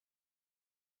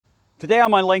Today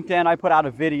on my LinkedIn, I put out a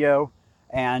video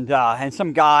and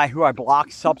some guy who I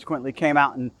blocked subsequently came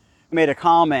out and made a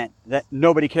comment that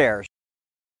nobody cares.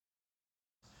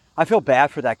 I feel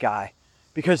bad for that guy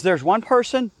because there's one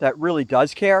person that really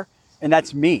does care, and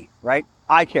that's me, right?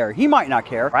 I care. He might not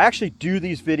care. I actually do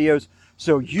these videos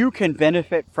so you can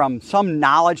benefit from some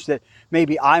knowledge that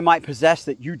maybe I might possess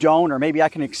that you don't, or maybe I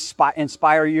can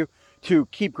inspire you to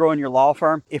keep growing your law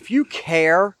firm. If you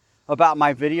care about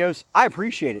my videos, I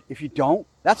appreciate it. If you don't,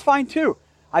 that's fine too.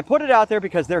 I put it out there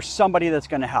because there's somebody that's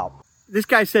going to help. This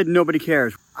guy said nobody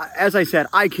cares. As I said,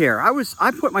 I care.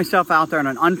 I put myself out there in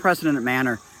an unprecedented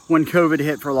manner when COVID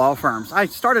hit for law firms. I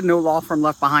started No Law Firm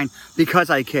Left Behind because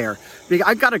I care.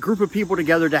 I've got a group of people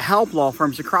together to help law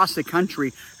firms across the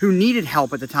country who needed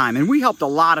help at the time, and we helped a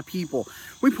lot of people.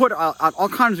 We put out all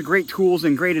kinds of great tools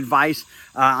and great advice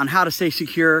on how to stay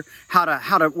secure, how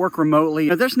to work remotely.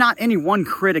 There's not any one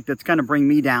critic that's going to bring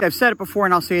me down. I've said it before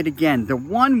and I'll say it again. The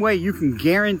one way you can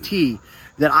guarantee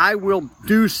that I will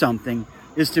do something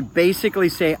is to basically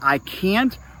say I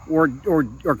can't or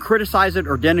criticize it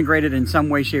or denigrate it in some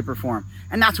way, shape, or form.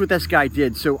 And that's what this guy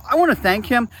did. So I want to thank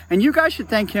him, and you guys should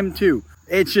thank him too.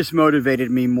 It's just motivated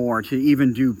me more to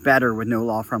even do better with No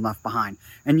Law Firm Left Behind.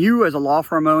 And you as a law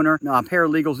firm owner,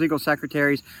 paralegals, legal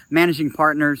secretaries, managing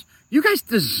partners, you guys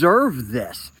deserve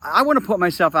this. I want to put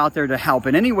myself out there to help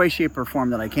in any way, shape, or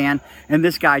form that I can. And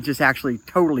this guy just actually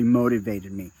totally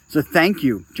motivated me. So thank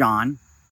you, John.